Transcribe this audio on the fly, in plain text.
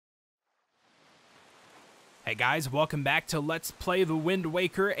Hey guys, welcome back to Let's Play the Wind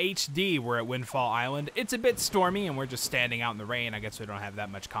Waker HD. We're at Windfall Island. It's a bit stormy and we're just standing out in the rain. I guess we don't have that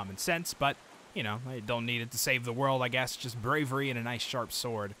much common sense, but, you know, I don't need it to save the world, I guess. Just bravery and a nice sharp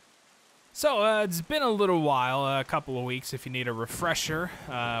sword. So, it's been a little while, a couple of weeks if you need a refresher.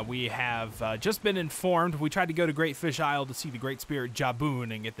 We have just been informed. We tried to go to Great Fish Isle to see the Great Spirit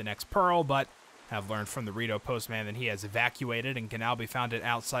Jaboon and get the next pearl, but have learned from the Rito postman that he has evacuated and can now be found at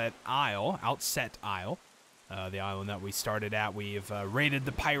Outset Isle. The island that we started at. We've raided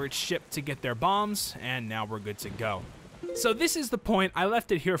the pirate ship to get their bombs, and now we're good to go. So this is the point. I left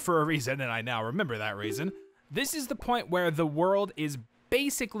it here for a reason, and I now remember that reason. This is the point where the world is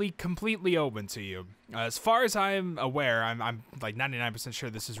basically completely open to you. As far as I'm aware, I'm like 99% sure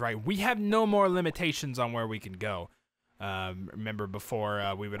this is right. We have no more limitations on where we can go. Remember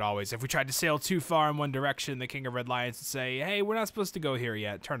before, we would always, if we tried to sail too far in one direction, the King of Red Lions would say, hey, we're not supposed to go here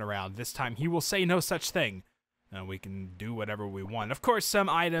yet, turn around. This time he will say no such thing. We can do whatever we want. Of course, some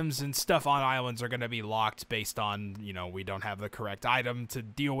items and stuff on islands are going to be locked based on, you know, we don't have the correct item to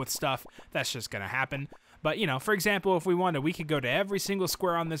deal with stuff. That's just going to happen. But, you know, for example, if we wanted, we could go to every single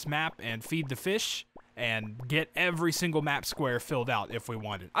square on this map and feed the fish and get every single map square filled out if we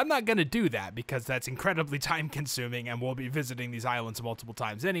wanted. I'm not going to do that because that's incredibly time consuming and we'll be visiting these islands multiple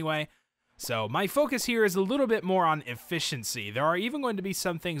times anyway. So my focus here is a little bit more on efficiency. There are even going to be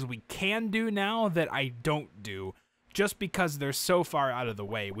some things we can do now that I don't do just because they're so far out of the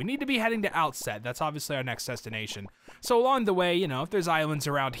way. We need to be heading to Outset. That's obviously our next destination. So along the way, you know, if there's islands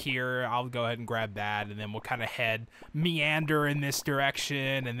around here, I'll go ahead and grab that, and then we'll kind of meander in this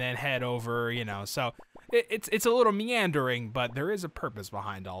direction and then head over, you know. So it's a little meandering, but there is a purpose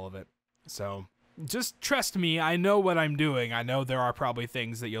behind all of it. So just trust me, I know what I'm doing. I know there are probably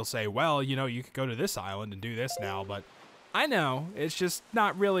things that you'll say, well, you know, you could go to this island and do this now, but I know it's just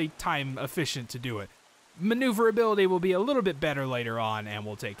not really time efficient to do it. Maneuverability will be a little bit better later on, and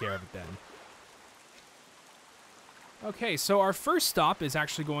we'll take care of it then. Okay, so our first stop is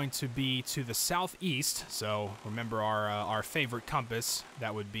actually going to be to the southeast. So remember our favorite compass.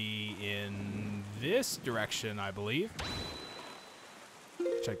 That would be in this direction, I believe.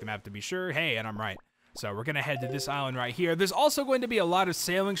 Check the map to be sure. Hey, and I'm right. So we're going to head to this island right here. There's also going to be a lot of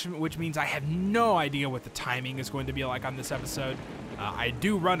sailing, which means I have no idea what the timing is going to be like on this episode. I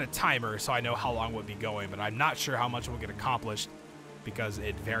do run a timer, so I know how long we'll be going, but I'm not sure how much we'll get accomplished because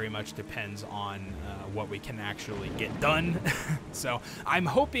it very much depends on what we can actually get done. So I'm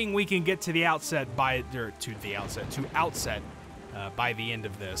hoping we can get to the outset by the end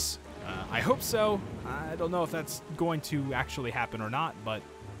of this. I hope so. I don't know if that's going to actually happen or not, but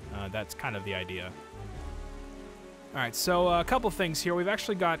that's kind of the idea. All right, so a couple things here. We've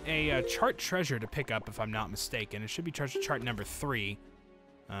actually got a chart treasure to pick up, if I'm not mistaken. It should be treasure chart number 3.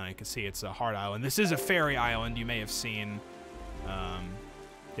 You can see it's a hard island. This is a fairy island. You may have seen.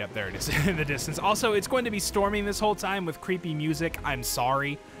 Yep, there it is in the distance. Also, it's going to be storming this whole time with creepy music. I'm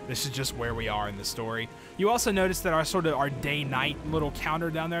sorry. This is just where we are in the story. You also notice that our day-night little counter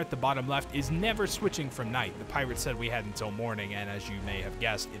down there at the bottom left is never switching from night. The pirate said we had until morning, and as you may have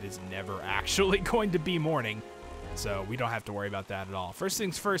guessed, it is never actually going to be morning. So we don't have to worry about that at all. First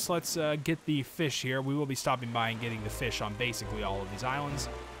things first, let's get the fish here. We will be stopping by and getting the fish on basically all of these islands.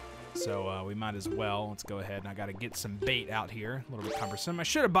 So we might as well. Let's go ahead, and I got to get some bait out here. A little bit cumbersome. I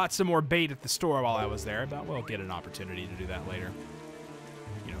should have bought some more bait at the store while I was there, but we'll get an opportunity to do that later.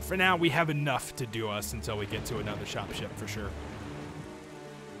 You know, for now, we have enough to do us until we get to another shop ship for sure.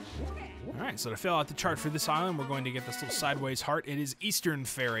 All right, so to fill out the chart for this island, we're going to get this little sideways heart. It is Eastern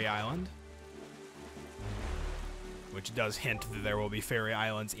Fairy Island, which does hint that there will be fairy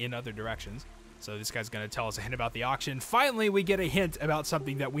islands in other directions. So this guy's going to tell us a hint about the auction. Finally, we get a hint about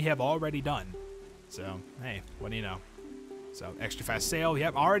something that we have already done. So, hey, what do you know? So, extra fast sail.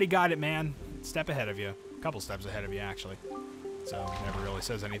 Yep, already got it, man. Step ahead of you. A couple steps ahead of you, actually. So, never really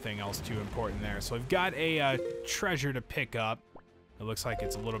says anything else too important there. So, we've got a treasure to pick up. It looks like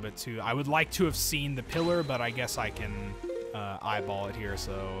it's a little bit too... I would like to have seen the pillar, but I guess I can eyeball it here.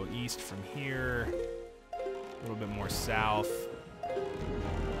 So, east from here. A little bit more south.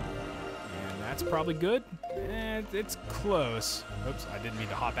 And that's probably good. It's close. Oops, I didn't mean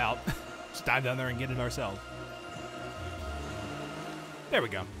to hop out. Just dive down there and get it ourselves. There we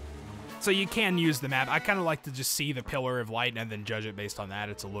go. So you can use the map. I kind of like to just see the pillar of light and then judge it based on that.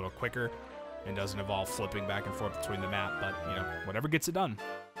 It's a little quicker and doesn't involve flipping back and forth between the map, but, you know, whatever gets it done.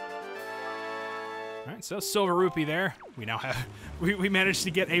 All right, so silver rupee there. We now have, we managed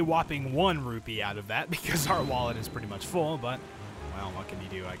to get a whopping 1 rupee out of that because our wallet is pretty much full, but, well, what can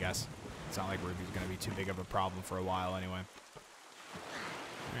you do, I guess? It's not like rupee's going to be too big of a problem for a while anyway.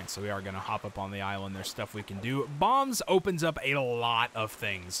 All right, so we are going to hop up on the island. There's stuff we can do. Bombs opens up a lot of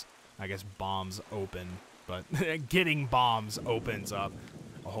things. I guess bombs open, but getting bombs opens up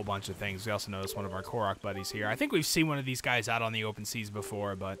a whole bunch of things. We also noticed one of our Korok buddies here. I think we've seen one of these guys out on the open seas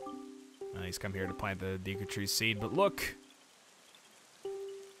before, but he's come here to plant the Deku Tree seed. But look.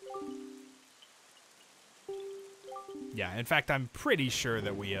 Yeah, in fact, I'm pretty sure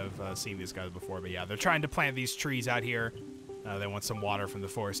that we have seen these guys before. But yeah, they're trying to plant these trees out here. They want some water from the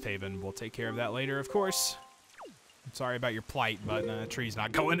Forest Haven. We'll take care of that later, of course. I'm sorry about your plight, but the tree's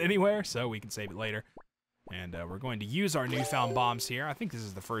not going anywhere, so we can save it later. And we're going to use our newfound bombs here. I think this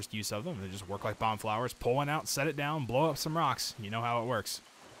is the first use of them. They just work like bomb flowers. Pull one out, set it down, blow up some rocks. You know how it works.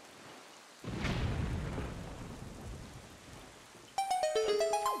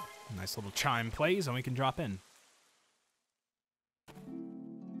 Nice little chime plays, and we can drop in.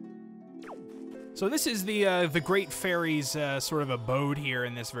 So this is the Great Fairy's sort of abode here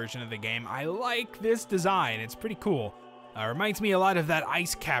in this version of the game. I like this design. It's pretty cool. Reminds me a lot of that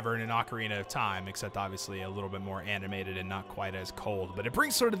ice cavern in Ocarina of Time, except obviously a little bit more animated and not quite as cold. But it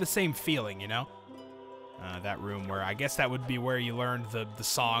brings sort of the same feeling, you know? That room where, I guess that would be where you learned the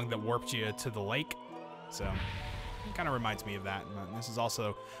song that warped you to the lake. So it kind of reminds me of that. And this is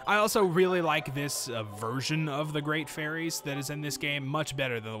also, I also really like this version of the Great Fairies that is in this game, much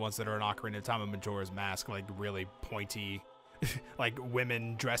better than the ones that are in Ocarina of Time and Majora's Mask, like really pointy, like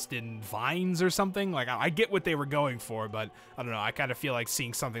women dressed in vines or something. Like, I get what they were going for, but I don't know, I kind of feel like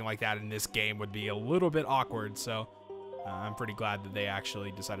seeing something like that in this game would be a little bit awkward, so I'm pretty glad that they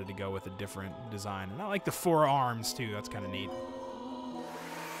actually decided to go with a different design. And I like the 4 arms too, that's kind of neat.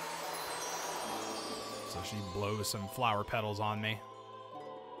 So she blows some flower petals on me.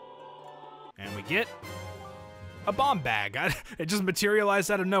 And we get a bomb bag. It just materialized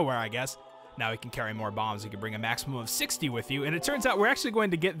out of nowhere, I guess. Now we can carry more bombs. You can bring a maximum of 60 with you. And it turns out we're actually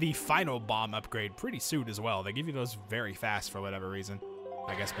going to get the final bomb upgrade pretty soon as well. They give you those very fast for whatever reason.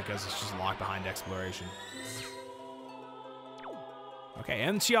 I guess because it's just locked behind exploration. Okay,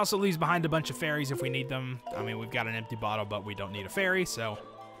 and she also leaves behind a bunch of fairies if we need them. I mean, we've got an empty bottle, but we don't need a fairy, so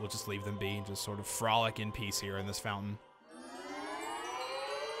we'll just leave them be and just sort of frolic in peace here in this fountain.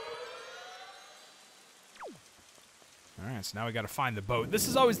 All right, so now we got to find the boat. This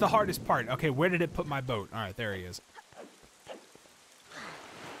is always the hardest part. Okay, where did it put my boat? All right, there he is.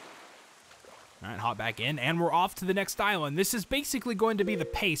 All right, hop back in, and we're off to the next island. This is basically going to be the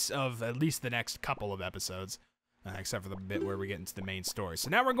pace of at least the next couple of episodes, except for the bit where we get into the main story. So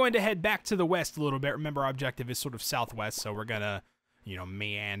now we're going to head back to the west a little bit. Remember, our objective is sort of southwest, so we're going to, you know,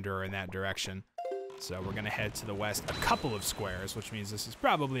 meander in that direction. So we're going to head to the west a couple of squares, which means this is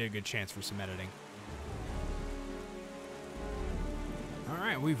probably a good chance for some editing. All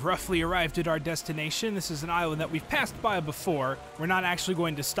right, we've roughly arrived at our destination. This is an island that we've passed by before. We're not actually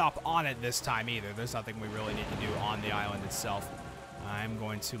going to stop on it this time either. There's nothing we really need to do on the island itself. I'm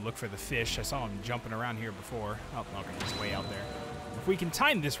going to look for the fish. I saw him jumping around here before. Oh, okay, he's way out there. If we can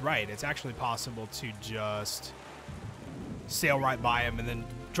time this right, it's actually possible to just sail right by him and then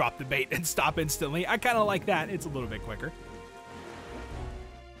drop the bait and stop instantly. I kind of like that. It's a little bit quicker.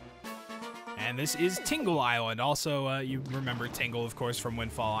 And this is Tingle Island. Also, you remember Tingle, of course, from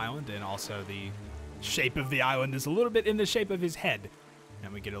Windfall Island, and also the shape of the island is a little bit in the shape of his head.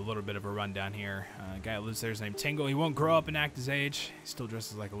 And we get a little bit of a rundown here. A guy who lives there is named Tingle. He won't grow up and act his age. He still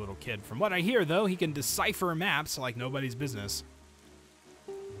dresses like a little kid. From what I hear, though, he can decipher maps like nobody's business.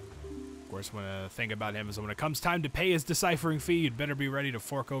 Of course, one thing about him is when it comes time to pay his deciphering fee, you'd better be ready to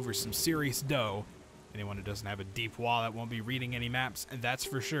fork over some serious dough. Anyone who doesn't have a deep wallet won't be reading any maps, and that's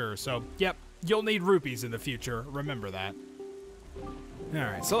for sure. So, yep, you'll need rupees in the future. Remember that.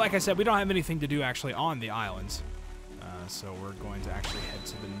 Alright, so like I said, we don't have anything to do actually on the islands. So we're going to actually head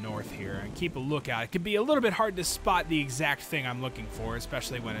to the north here and keep a lookout. It can be a little bit hard to spot the exact thing I'm looking for,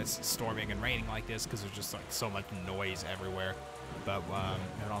 especially when it's storming and raining like this, because there's just like so much noise everywhere. But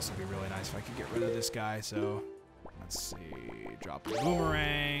it would also be really nice if I could get rid of this guy. So let's see, drop the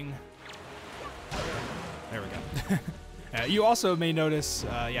boomerang. There we go. You also may notice,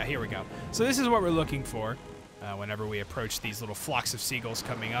 yeah, here we go. So this is what we're looking for. Whenever we approach these little flocks of seagulls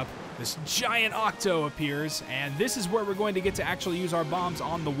coming up, this giant octo appears, and this is where we're going to get to actually use our bombs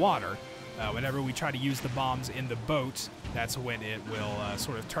on the water. Whenever we try to use the bombs in the boat, that's when it will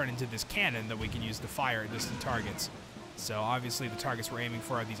sort of turn into this cannon that we can use to fire at distant targets. So obviously the targets we're aiming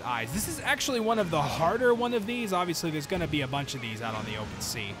for are these eyes. This is actually one of the harder one of these. Obviously there's going to be a bunch of these out on the open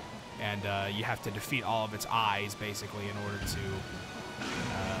sea, and you have to defeat all of its eyes basically in order to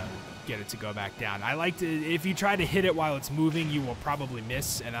get it to go back down. I like to, if you try to hit it while it's moving, you will probably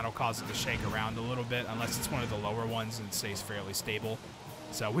miss, and that'll cause it to shake around a little bit, unless it's one of the lower ones and it stays fairly stable.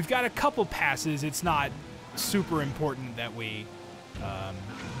 So we've got a couple passes. It's not super important that we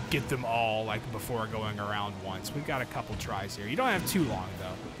get them all like before going around once. We've got a couple tries here. You don't have too long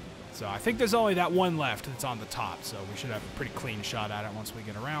though. So I think there's only that one left that's on the top, so we should have a pretty clean shot at it once we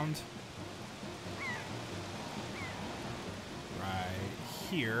get around. Right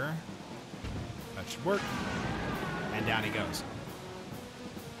here. That should work. And down he goes.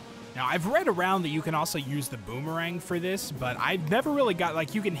 Now, I've read around that you can also use the boomerang for this, but I've never really got,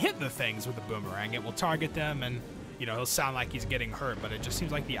 like, you can hit the things with the boomerang. It will target them, and, you know, he'll sound like he's getting hurt, but it just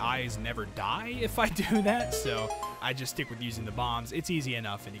seems like the eyes never die if I do that, so I just stick with using the bombs. It's easy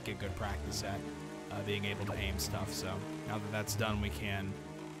enough, and you get good practice at being able to aim stuff, so now that that's done, we can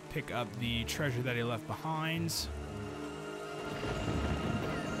pick up the treasure that he left behind.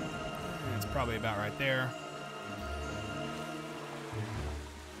 And it's probably about right there.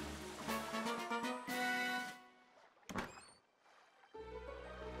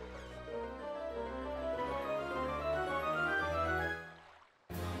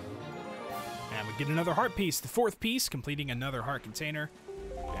 Get another heart piece, the fourth piece, completing another heart container,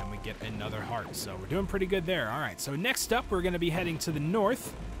 and we get another heart. So we're doing pretty good there. All right, so next up, we're going to be heading to the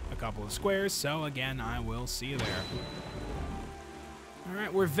north, a couple of squares. So again, I will see you there. All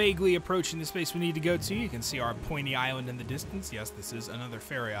right, we're vaguely approaching the space we need to go to. You can see our pointy island in the distance. Yes, this is another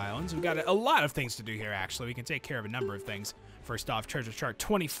fairy island. So we've got a lot of things to do here, actually. We can take care of a number of things. First off, treasure chart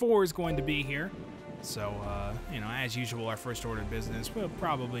 24 is going to be here. So, you know, as usual, our first order of business, we'll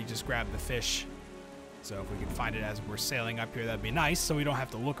probably just grab the fish. So if we can find it as we're sailing up here, that'd be nice, so we don't have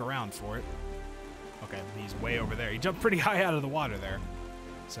to look around for it. Okay, he's way over there. He jumped pretty high out of the water there.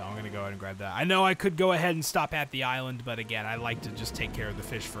 So I'm going to go ahead and grab that. I know I could go ahead and stop at the island, but again, I like to just take care of the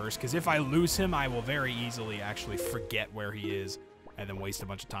fish first, because if I lose him, I will very easily actually forget where he is and then waste a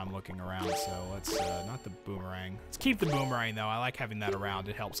bunch of time looking around. So let's, not the boomerang. Let's keep the boomerang, though. I like having that around.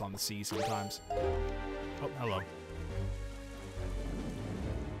 It helps on the sea sometimes. Oh, hello.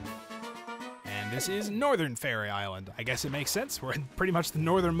 This is Northern Fairy Island. I guess it makes sense. We're in pretty much the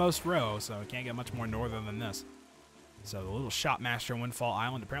northernmost row, so we can't get much more northern than this. So the little shopmaster in Windfall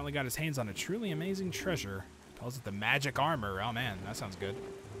Island apparently got his hands on a truly amazing treasure. Calls it the magic armor. Oh man, that sounds good.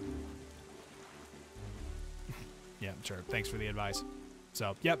 Yeah, sure. Thanks for the advice.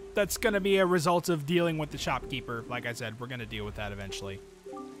 So, yep, that's going to be a result of dealing with the shopkeeper. Like I said, we're going to deal with that eventually.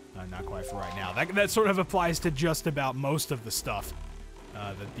 Not quite for right now. That sort of applies to just about most of the stuff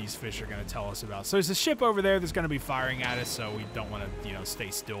that these fish are going to tell us about. So there's a ship over there that's going to be firing at us, so we don't want to, you know,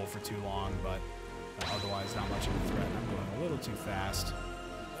 stay still for too long, but otherwise not much of a threat. I'm going a little too fast.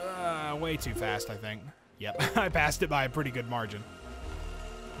 Way too fast, I think. Yep, I passed it by a pretty good margin.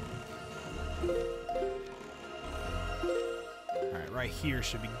 All right, right here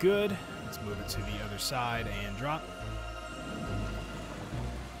should be good. Let's move it to the other side and drop.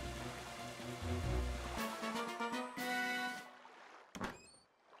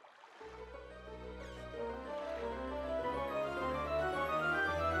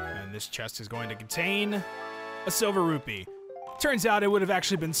 This chest is going to contain a silver rupee. Turns out it would have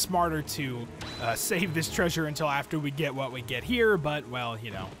actually been smarter to save this treasure until after we get what we get here, but, well, you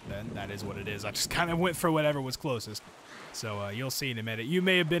know, that is what it is. I just kind of went for whatever was closest. So you'll see in a minute. You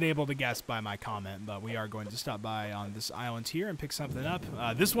may have been able to guess by my comment, but we are going to stop by on this island here and pick something up.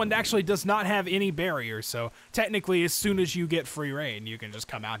 This one actually does not have any barriers, so technically as soon as you get free reign, you can just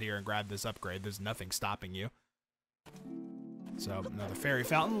come out here and grab this upgrade. There's nothing stopping you. So, another fairy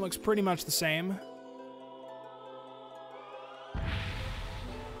fountain. Looks pretty much the same.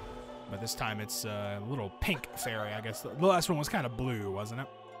 But this time it's a little pink fairy, I guess. The last one was kind of blue, wasn't it?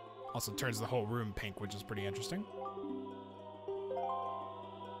 Also turns the whole room pink, which is pretty interesting.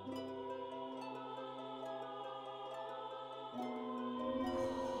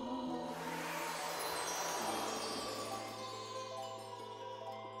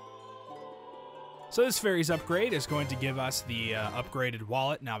 So this fairy's upgrade is going to give us the upgraded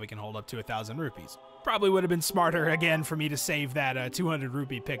wallet. Now we can hold up to 1,000 rupees. Probably would have been smarter, again, for me to save that 200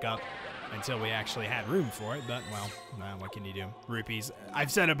 rupee pickup until we actually had room for it. But, well, what can you do? Rupees,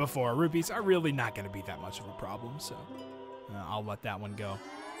 I've said it before, rupees are really not going to be that much of a problem. So I'll let that one go.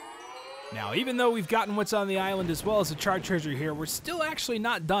 Now, even though we've gotten what's on the island as well as a chart treasure here, we're still actually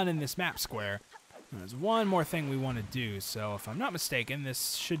not done in this map square. There's one more thing we want to do, so if I'm not mistaken,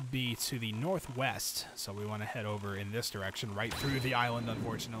 this should be to the northwest, so we want to head over in this direction, right through the island,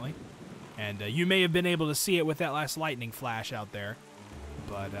 unfortunately. And you may have been able to see it with that last lightning flash out there,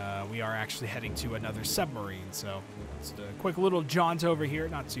 but we are actually heading to another submarine, so just a quick little jaunt over here,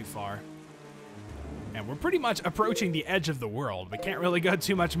 not too far. And we're pretty much approaching the edge of the world. We can't really go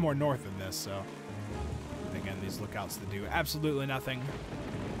too much more north than this, so again, these lookouts that do absolutely nothing.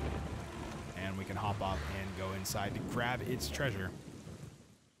 we can hop up and go inside to grab its treasure.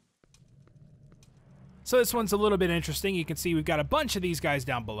 So this one's a little bit interesting. You can see we've got a bunch of these guys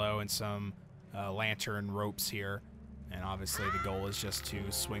down below and some lantern ropes here. And obviously the goal is just to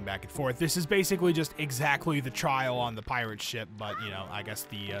swing back and forth. This is basically just exactly the trial on the pirate ship, but, you know, I guess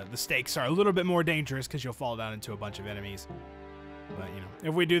the stakes are a little bit more dangerous because you'll fall down into a bunch of enemies. But, you know,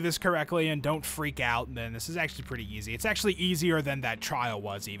 if we do this correctly and don't freak out, then this is actually pretty easy. It's actually easier than that trial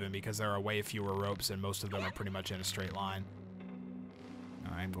was even because there are way fewer ropes and most of them are pretty much in a straight line.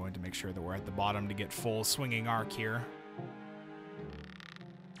 I'm going to make sure that we're at the bottom to get full swinging arc here.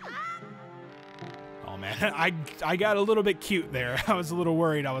 Oh man, I got a little bit cute there. I was a little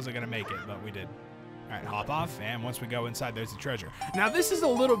worried I wasn't going to make it, but we did. All right, hop off, and once we go inside, there's the treasure. Now this is a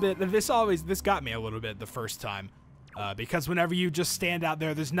little bit, this got me a little bit the first time. Because whenever you just stand out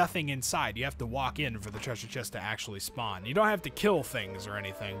there, there's nothing inside. You have to walk in for the treasure chest to actually spawn. You don't have to kill things or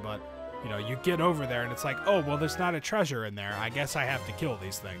anything, but, you know, you get over there and it's like, oh, well, there's not a treasure in there. I guess I have to kill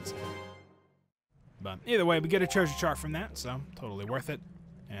these things. But either way, we get a treasure chart from that, so totally worth it.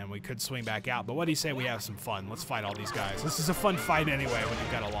 And we could swing back out, but what do you say we have some fun? Let's fight all these guys. This is a fun fight anyway when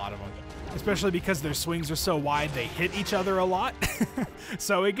you've got a lot of them. Especially because their swings are so wide, they hit each other a lot.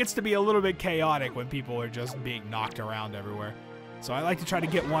 So it gets to be a little bit chaotic when people are just being knocked around everywhere. So I like to try to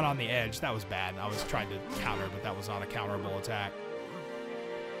get one on the edge. That was bad. I was trying to counter, but that was not a counterable attack.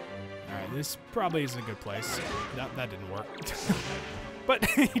 Alright, this probably isn't a good place. That didn't work. But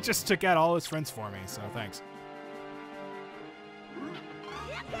he just took out all his friends for me, so thanks.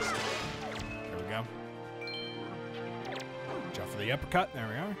 There we go. Jump for the uppercut. There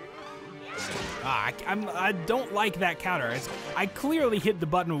we are. I don't like that counter. I clearly hit the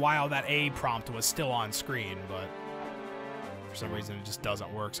button while that A prompt was still on screen, but for some reason it just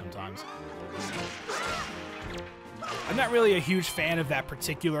doesn't work sometimes. I'm not really a huge fan of that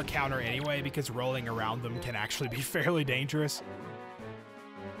particular counter anyway, because rolling around them can actually be fairly dangerous.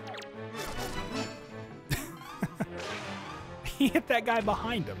 He hit that guy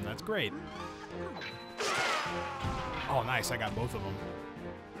behind him. That's great. Oh, nice. I got both of them.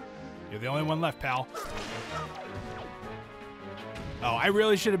 You're the only one left, pal. Oh, I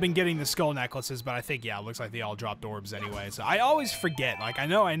really should have been getting the skull necklaces, but I think, yeah, it looks like they all dropped orbs anyway. So I always forget. Like, I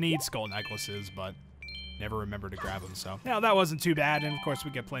know I need skull necklaces, but never remember to grab them. So, yeah, that wasn't too bad. And, of course, we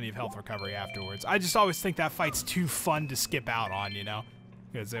get plenty of health recovery afterwards. I just always think that fight's too fun to skip out on, you know?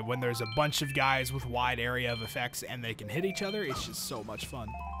 Because when there's a bunch of guys with wide area of effects and they can hit each other, it's just so much fun.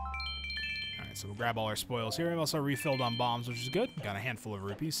 Alright, so we'll grab all our spoils here. We've also refilled on bombs, which is good. Got a handful of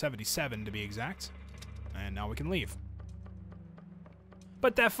rupees, 77 to be exact. And now we can leave.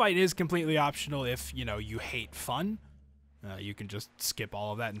 But that fight is completely optional if, you know, you hate fun. You can just skip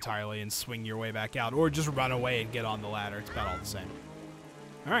all of that entirely and swing your way back out, or just run away and get on the ladder. It's about all the same.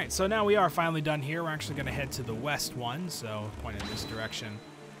 Alright, so now we are finally done here. We're actually going to head to the west one, so point in this direction.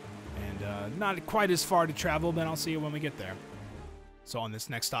 And not quite as far to travel, but I'll see you when we get there. So on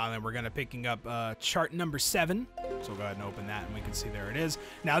this next island, we're going to picking up chart number 7. So we'll go ahead and open that, and we can see there it is.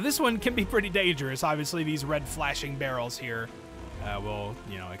 Now, this one can be pretty dangerous. Obviously, these red flashing barrels here will,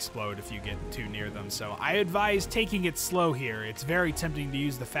 you know, explode if you get too near them. So I advise taking it slow here. It's very tempting to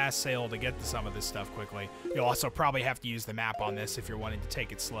use the fast sail to get to some of this stuff quickly. You'll also probably have to use the map on this if you're wanting to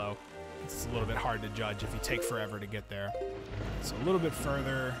take it slow. It's a little bit hard to judge if you take forever to get there. So a little bit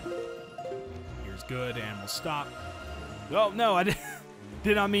further. Here's good, and we'll stop. Oh, no, I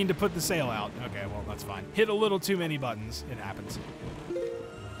did not mean to put the sail out. Okay, well, that's fine. Hit a little too many buttons. It happens.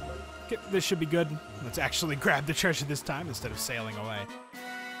 Okay, this should be good. Let's actually grab the treasure this time instead of sailing away.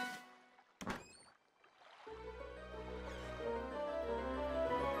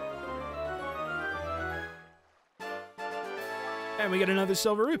 And we get another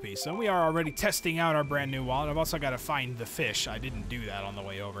silver rupee, so we are already testing out our brand new wallet. I've also got to find the fish. I didn't do that on the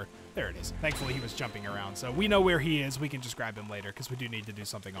way over. There it is. Thankfully, he was jumping around, so we know where he is. We can just grab him later, because we do need to do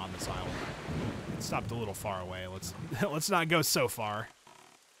something on this island. It stopped a little far away. Let's not go so far.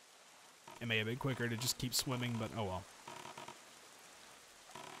 It may have been quicker to just keep swimming, but oh well.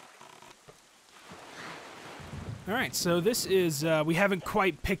 Alright, so this is, we haven't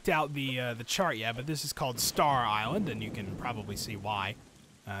quite picked out the chart yet, but this is called Star Island, and you can probably see why.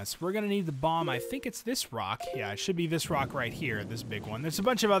 So we're going to need the bomb. I think it's this rock. Yeah, it should be this rock right here, this big one. There's a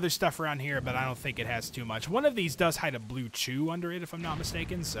bunch of other stuff around here, but I don't think it has too much. One of these does hide a blue chew under it, if I'm not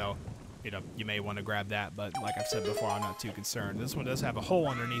mistaken, so, you know, you may want to grab that, but like I've said before, I'm not too concerned. This one does have a hole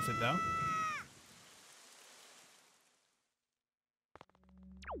underneath it, though.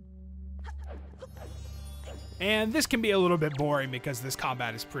 And this can be a little bit boring because this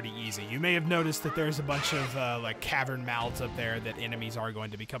combat is pretty easy. You may have noticed that there's a bunch of like cavern mouths up there that enemies are going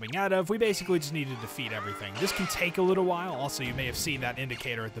to be coming out of. We basically just need to defeat everything. This can take a little while. Also, you may have seen that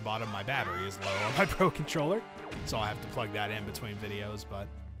indicator at the bottom. My battery is low on my Pro Controller, so I'll have to plug that in between videos, but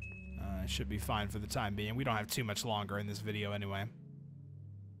it should be fine for the time being. We don't have too much longer in this video anyway.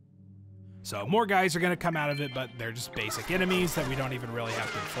 So more guys are going to come out of it, but they're just basic enemies that we don't even really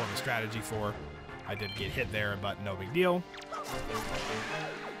have to form a strategy for. I did get hit there, but no big deal.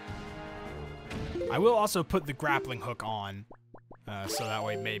 I will also put the grappling hook on, so that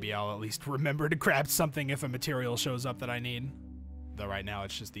way maybe I'll at least remember to grab something if a material shows up that I need. Though right now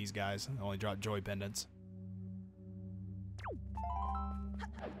it's just these guys. I only drop joy pendants.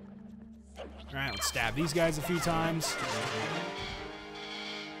 Alright, let's stab these guys a few times.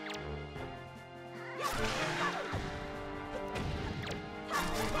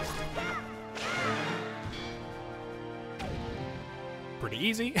 Pretty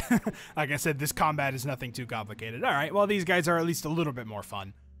easy. Like I said, this combat is nothing too complicated. All right, well, these guys are at least a little bit more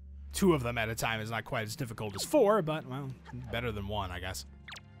fun. 2 of them at a time is not quite as difficult as 4, but, well, better than 1, I guess.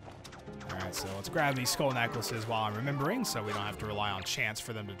 All right, so let's grab these skull necklaces while I'm remembering so we don't have to rely on chance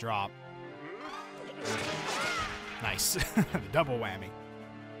for them to drop. Nice. The double whammy.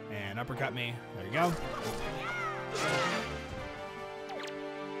 And uppercut me. There you go.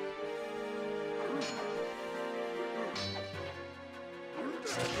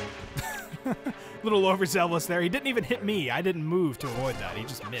 Little overzealous there. He didn't even hit me. I didn't move to avoid that. He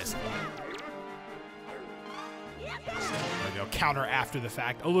just missed. There we go. Counter after the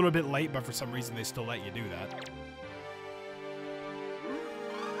fact. A little bit late, but for some reason they still let you do that.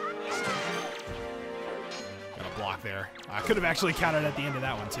 Got a block there. I could have actually countered at the end of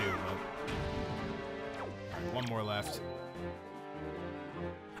that one too. But... Right, one more left.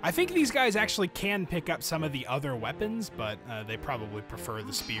 I think these guys actually can pick up some of the other weapons, but they probably prefer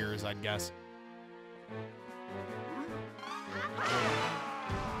the spears, I'd guess.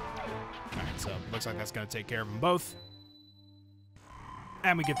 Alright, so looks like that's going to take care of them both.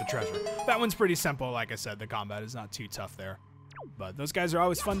 And we get the treasure. That one's pretty simple. Like I said, the combat is not too tough there. But those guys are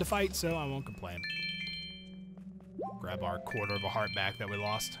always fun to fight, so I won't complain. Grab our quarter of a heart back that we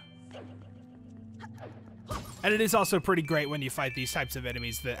lost. And it is also pretty great when you fight these types of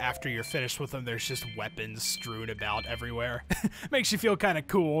enemies that after you're finished with them, there's just weapons strewn about everywhere. Makes you feel kind of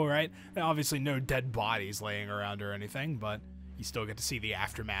cool, right? And obviously no dead bodies laying around or anything, but you still get to see the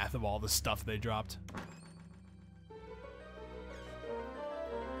aftermath of all the stuff they dropped.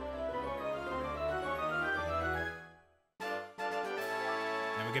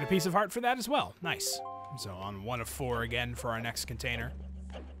 And we get a piece of heart for that as well. Nice. So on 1 of 4 again for our next container.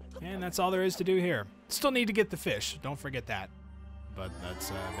 And that's all there is to do here. Still need to get the fish, don't forget that. But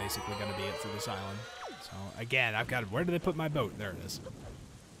that's basically going to be it for this island. So again, I've got, where did they put my boat? There it is.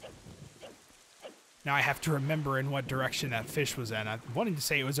 Now I have to remember in what direction that fish was in. I'm wanting to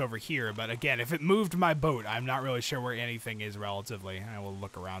say it was over here, but again, if it moved my boat, I'm not really sure where anything is relatively. I will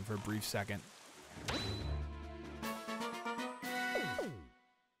look around for a brief second.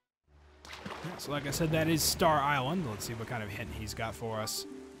 So like I said, that is Star Island. Let's see what kind of hint he's got for us.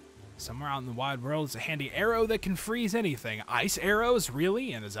 Somewhere out in the wide world is a handy arrow that can freeze anything. Ice arrows?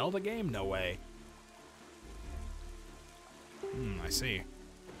 Really? In a Zelda game? No way. I see.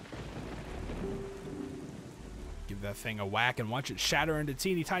 Give that thing a whack and watch it shatter into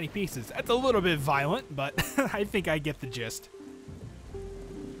teeny tiny pieces. That's a little bit violent, but I think I get the gist.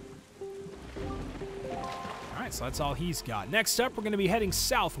 Alright, so that's all he's got. Next up, we're going to be heading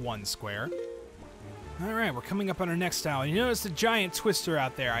south 1 square. Alright, we're coming up on our next island. You notice the giant twister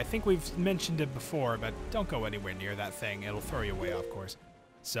out there. I think we've mentioned it before, but don't go anywhere near that thing. It'll throw you away, of course.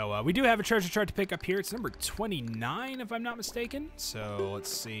 So we do have a treasure chart to pick up here. It's number 29, if I'm not mistaken. So let's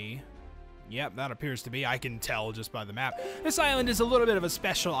see. Yep, that appears to be. I can tell just by the map. This island is a little bit of a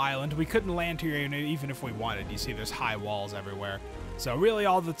special island. We couldn't land here even if we wanted. You see there's high walls everywhere. So really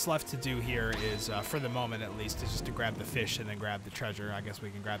all that's left to do here is, for the moment at least, is just to grab the fish and then grab the treasure. I guess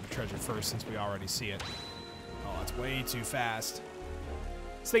we can grab the treasure first since we already see it. Oh, that's way too fast.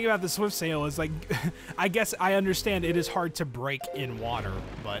 The thing about the swift sail is, like, I guess I understand it is hard to break in water,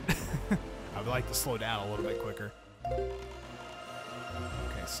 but I would like to slow down a little bit quicker. Okay,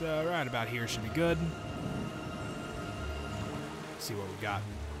 so right about here should be good. Let's see what we got.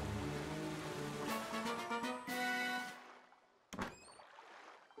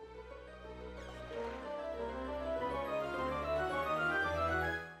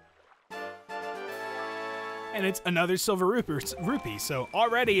 And it's another silver rupee, so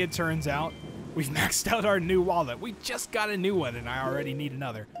already it turns out We've maxed out our new wallet. We just got a new one, and I already need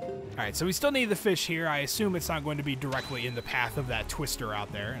another. All right, so we still need the fish here. I assume it's not going to be directly in the path of that twister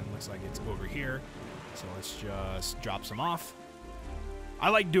out there, and it looks like it's over here. So let's just drop some off. I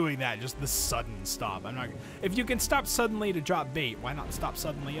like doing that, just the sudden stop. If you can stop suddenly to drop bait, why not stop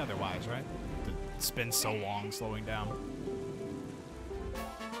suddenly otherwise, right? It spends so long slowing down.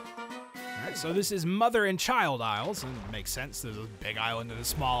 Alright, so this is mother and child isles, and it makes sense. There's a big island and a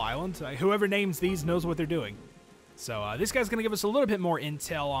small island. Whoever names these knows what they're doing. So this guy's going to give us a little bit more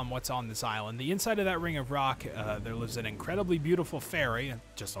intel on what's on this island. The inside of that ring of rock, there lives an incredibly beautiful fairy. It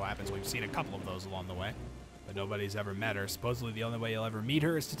just so happens we've seen a couple of those along the way, but nobody's ever met her. Supposedly the only way you'll ever meet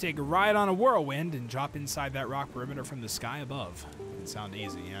her is to take a ride on a whirlwind and drop inside that rock perimeter from the sky above. Doesn't sound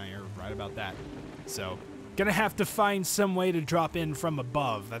easy. Yeah, you're right about that. So, gonna have to find some way to drop in from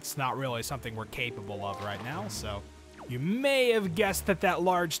above. That's not really something we're capable of right now, so you may have guessed that that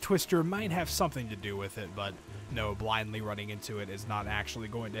large twister might have something to do with it, but no, blindly running into it is not actually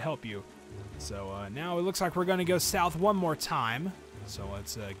going to help you. So now it looks like we're gonna go south one more time. So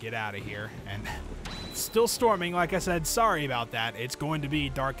let's get out of here. And it's still storming, like I said, sorry about that. It's going to be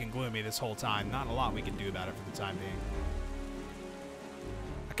dark and gloomy this whole time. Not a lot we can do about it for the time being.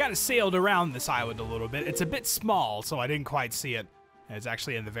 I kind of sailed around this island a little bit. It's a bit small, so I didn't quite see it. And it's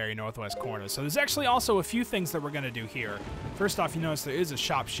actually in the very northwest corner. So there's actually also a few things that we're going to do here. First off, you notice there is a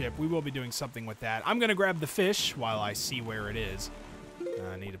shop ship. We will be doing something with that. I'm going to grab the fish while I see where it is.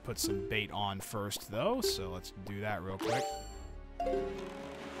 I need to put some bait on first, though, so let's do that real quick.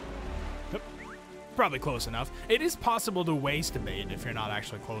 Yep. Probably close enough. It is possible to waste a bait if you're not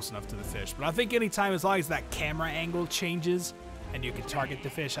actually close enough to the fish, but I think anytime, as long as that camera angle changes and you can target the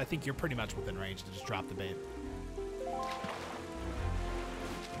fish, I think you're pretty much within range to just drop the bait.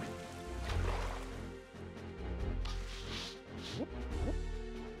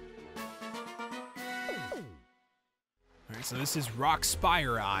 Alright, so this is Rock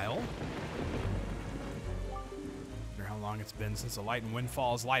Spire Isle. How long it's been since the Light and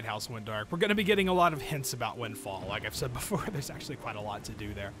Windfall's lighthouse went dark. We're going to be getting a lot of hints about Windfall. Like I've said before, there's actually quite a lot to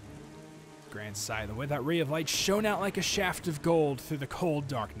do there. Grand sight, the way that ray of light shone out like a shaft of gold through the cold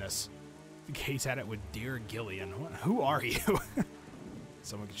darkness. Gaze at it with dear Gillian. Who are you?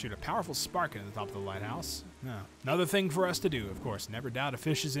 Someone can shoot a powerful spark into the top of the lighthouse. No. Another thing for us to do, of course. Never doubt a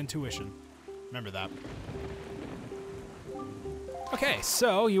fish's intuition. Remember that. Okay,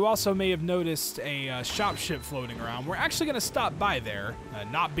 so you also may have noticed a shop ship floating around. We're actually going to stop by there,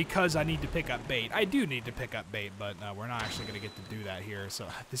 not because I need to pick up bait. I do need to pick up bait, but we're not actually going to get to do that here. So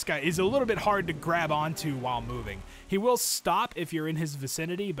this guy is a little bit hard to grab onto while moving. He will stop if you're in his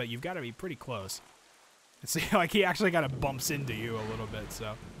vicinity, but you've got to be pretty close. See, like he actually kind of bumps into you a little bit,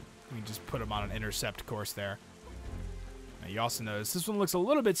 so we can just put him on an intercept course there. Now you also notice this one looks a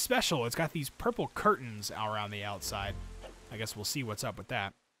little bit special. It's got these purple curtains around the outside. I guess we'll see what's up with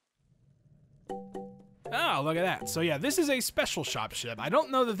that. Oh, look at that. So yeah, this is a special shop ship. I don't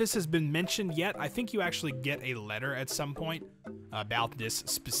know that this has been mentioned yet. I think you actually get a letter at some point about this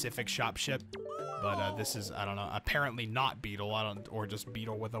specific shop ship. But this is, I don't know, apparently not Beetle, or just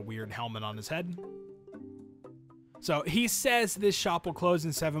Beetle with a weird helmet on his head. So he says this shop will close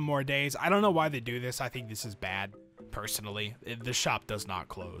in 7 more days. I don't know why they do this. I think this is bad. Personally, the shop does not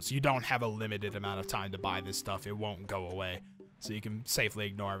close. You don't have a limited amount of time to buy this stuff. It won't go away. So you can safely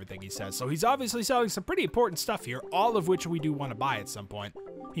ignore everything he says. So he's obviously selling some pretty important stuff here, all of which we do want to buy at some point.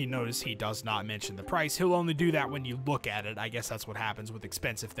 You notice he does not mention the price. He'll only do that when you look at it. I guess that's what happens with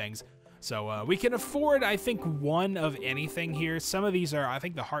expensive things. So we can afford, I think, one of anything here. Some of these are, I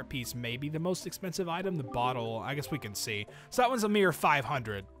think the heart piece may be the most expensive item. The bottle, I guess we can see. So that one's a mere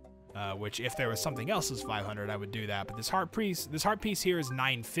 500. Which if there was something else as 500, I would do that. But this heart piece here is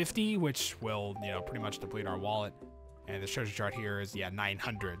 950, which will, you know, pretty much deplete our wallet. And the treasure chart here is, yeah,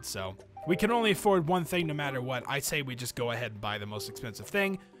 900. So we can only afford one thing no matter what. I say we just go ahead and buy the most expensive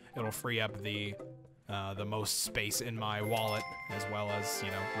thing. It'll free up the most space in my wallet, as well as, you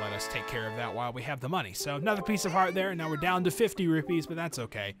know, let us take care of that while we have the money. So another piece of heart there. Now we're down to 50 rupees, but that's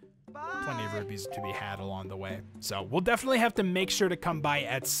okay. Plenty of rupees to be had along the way. So we'll definitely have to make sure to come by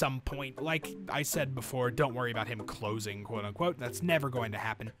at some point. Like I said before, don't worry about him closing, quote unquote. That's never going to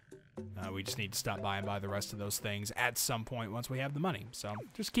happen. We just need to stop by and buy the rest of those things at some point once we have the money. So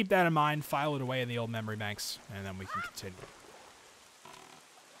just keep that in mind, file it away in the old memory banks, and then we can continue.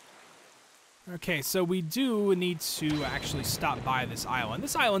 Okay, so we do need to actually stop by this island.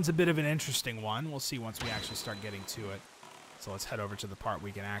 This island's a bit of an interesting one. We'll see once we actually start getting to it. So let's head over to the part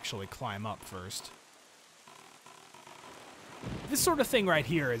we can actually climb up first. This sort of thing right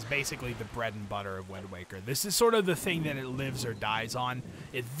here is basically the bread and butter of Wind Waker. This is sort of the thing that it lives or dies on.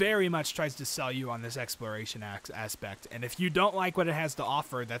 It very much tries to sell you on this exploration aspect, and if you don't like what it has to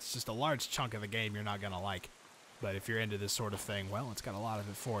offer, that's just a large chunk of the game you're not going to like. But if you're into this sort of thing, well, it's got a lot of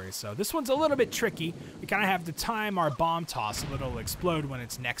it for you. So this one's a little bit tricky. We kind of have to time our bomb toss so it'll explode when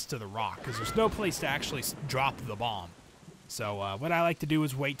it's next to the rock, because there's no place to actually drop the bomb. So what I like to do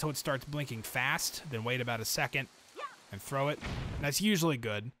is wait till it starts blinking fast, then wait about a second, and throw it. And that's usually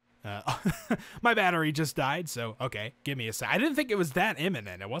good. My battery just died, so okay, give me a sec. I didn't think it was that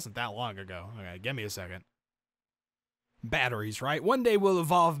imminent. It wasn't that long ago. Okay, give me a second. Batteries, right? One day we'll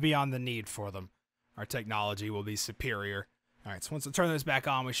evolve beyond the need for them. Our technology will be superior. All right, so once I turn this back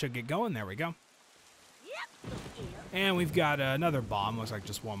on, we should get going. There we go. And we've got another bomb. Looks like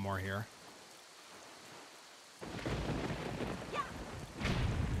just one more here.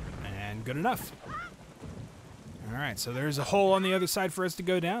 And good enough. All right, so there's a hole on the other side for us to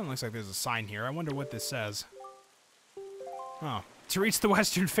go down. Looks like there's a sign here. I wonder what this says. Oh, to reach the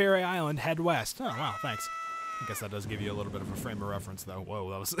Western Fairy Island, head west. Oh, wow, thanks. I guess that does give you a little bit of a frame of reference, though. Whoa,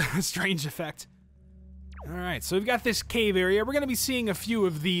 that was a strange effect. All right, so we've got this cave area. We're going to be seeing a few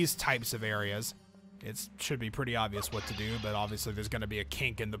of these types of areas. It should be pretty obvious what to do, but obviously there's going to be a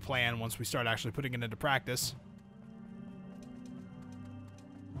kink in the plan once we start actually putting it into practice.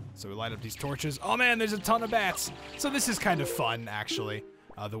 So we light up these torches. Oh man, there's a ton of bats. So this is kind of fun, actually.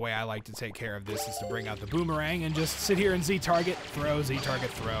 The way I like to take care of this is to bring out the boomerang and just sit here and Z-target, throw,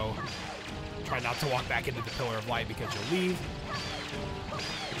 Z-target, throw. Try not to walk back into the pillar of light because you'll leave.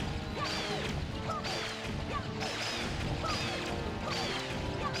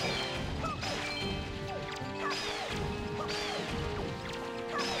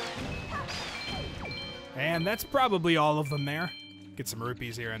 And that's probably all of them there. Get some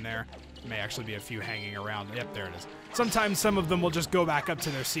rupees here and there. May actually be a few hanging around. Yep, there it is. Sometimes some of them will just go back up to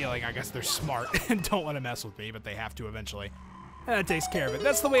their ceiling. I guess they're smart and don't want to mess with me, but they have to eventually. And that takes care of it.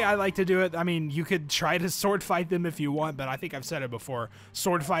 That's the way I like to do it. I mean, you could try to sword fight them if you want, but I think I've said it before.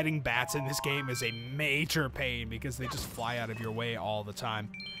 Sword fighting bats in this game is a major pain because they just fly out of your way all the time.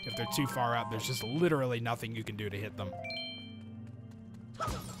 If they're too far out, there's just literally nothing you can do to hit them.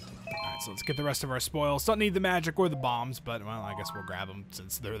 Alright, so let's get the rest of our spoils. Don't need the magic or the bombs, but, well, I guess we'll grab them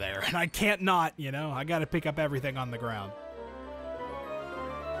since they're there. And I can't not, you know? I gotta pick up everything on the ground.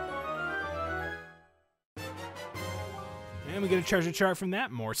 And we get a treasure chart from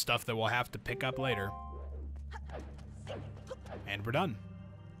that. More stuff that we'll have to pick up later. And we're done.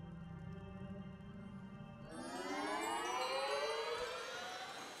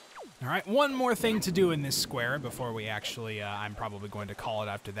 All right, one more thing to do in this square before we actually, I'm probably going to call it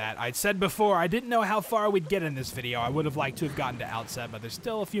after that. I said before, I didn't know how far we'd get in this video. I would have liked to have gotten to Outset, but there's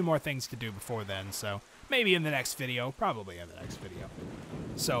still a few more things to do before then, so maybe in the next video, probably in the next video.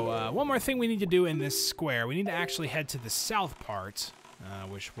 So one more thing we need to do in this square. We need to actually head to the south part,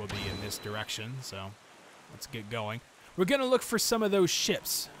 which will be in this direction, so let's get going. We're going to look for some of those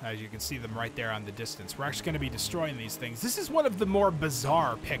ships, as you can see them right there on the distance. We're actually going to be destroying these things. This is one of the more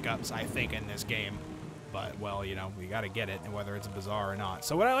bizarre pickups, I think, in this game. But, well, you know, we got to get it, whether it's bizarre or not.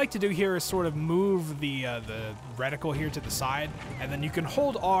 So what I like to do here is sort of move the reticle here to the side, and then you can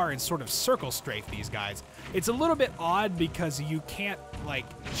hold R and sort of circle strafe these guys. It's a little bit odd because you can't, like,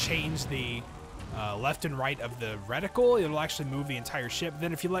 change the left and right of the reticle. It'll actually move the entire ship.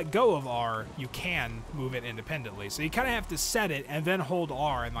 Then if you let go of R, you can move it independently. So you kind of have to set it and then hold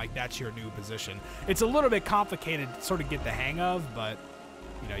R, and like that's your new position. It's a little bit complicated to sort of get the hang of, but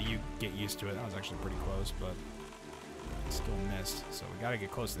you know, you get used to it. That was actually pretty close, but still missed. So we got to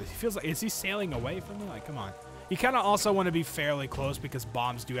get close to this. He feels like, is he sailing away from me? Like, come on. You kind of also want to be fairly close because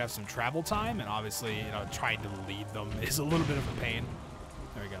bombs do have some travel time, and obviously, you know, trying to lead them is a little bit of a pain.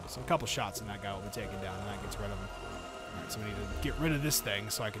 There we go. So a couple shots and that guy will be taken down, and that gets rid of him. All right, so we need to get rid of this thing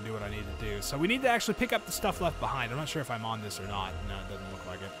so I can do what I need to do. So we need to actually pick up the stuff left behind. I'm not sure if I'm on this or not. No, it doesn't look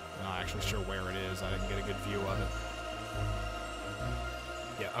like it. I'm not actually sure where it is. I didn't get a good view of it.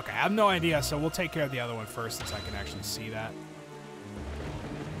 Yeah, okay. I have no idea, so we'll take care of the other one first since I can actually see that.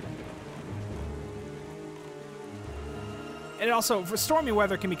 And also, for stormy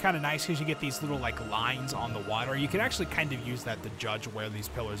weather can be kind of nice because you get these little, like, lines on the water. You can actually kind of use that to judge where these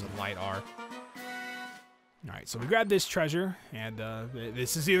pillars of light are. All right, so we grab this treasure, and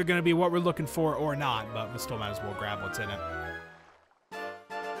this is either going to be what we're looking for or not, but we still might as well grab what's in it.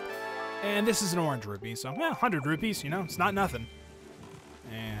 And this is an orange rupee, so, yeah, 100 rupees, you know, it's not nothing.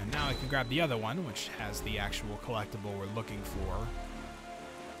 And now I can grab the other one, which has the actual collectible we're looking for.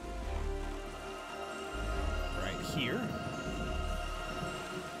 Right here.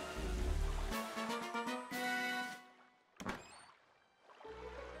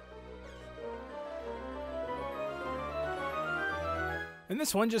 And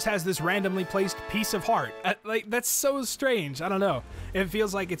this one just has this randomly placed piece of heart. Like, that's so strange. I don't know. It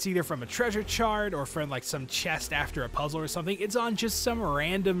feels like it's either from a treasure chart or from like some chest after a puzzle or something. It's on just some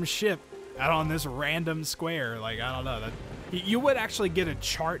random ship out on this random square. Like, I don't know. You would actually get a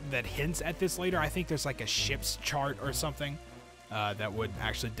chart that hints at this later. I think there's like a ship's chart or something that would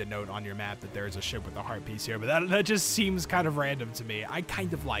actually denote on your map that there's a ship with a heart piece here. But that just seems kind of random to me. I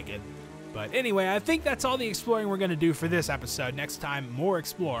kind of like it. But anyway, I think that's all the exploring we're going to do for this episode. Next time, more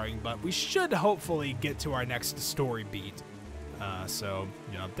exploring, but we should hopefully get to our next story beat. So,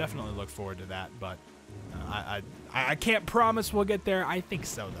 you know, definitely look forward to that, but I can't promise we'll get there. I think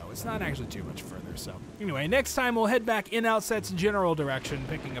so, though. It's not actually too much further, so. Anyway, next time we'll head back in Outset's general direction,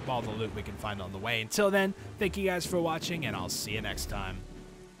 picking up all the loot we can find on the way. Until then, thank you guys for watching, and I'll see you next time.